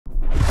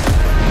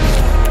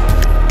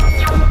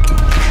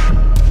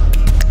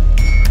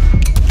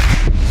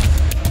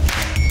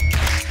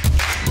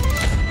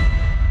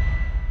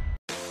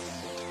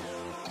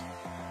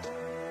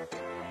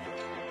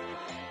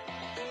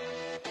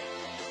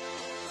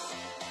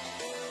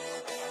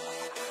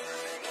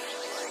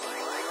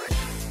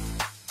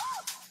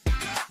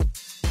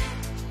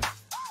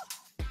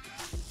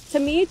To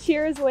me,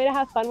 cheer is a way to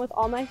have fun with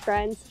all my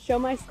friends, show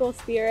my school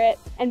spirit,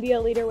 and be a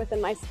leader within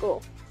my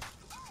school.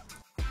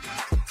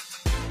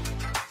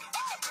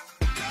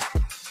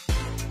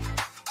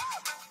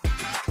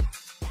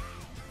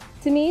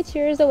 To me,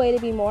 cheer is a way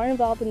to be more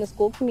involved in the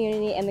school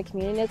community and the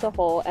community as a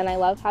whole, and I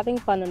love having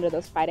fun under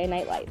those Friday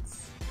night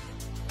lights.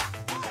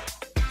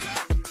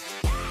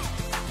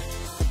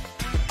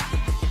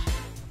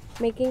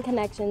 Making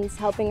connections,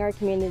 helping our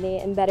community,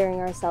 and bettering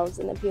ourselves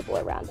and the people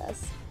around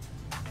us.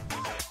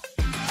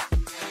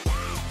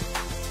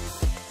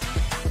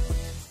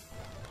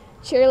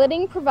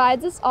 Cheerleading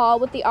provides us all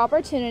with the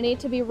opportunity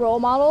to be role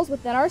models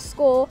within our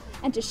school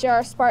and to share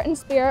our Spartan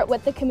spirit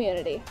with the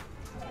community.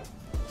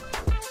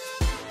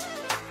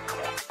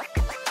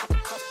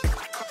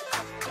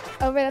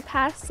 Over the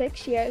past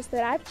 6 years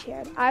that I've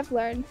cheered, I've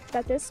learned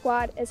that this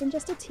squad isn't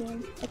just a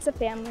team, it's a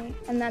family,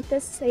 and that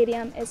this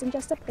stadium isn't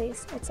just a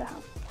place, it's a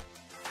home.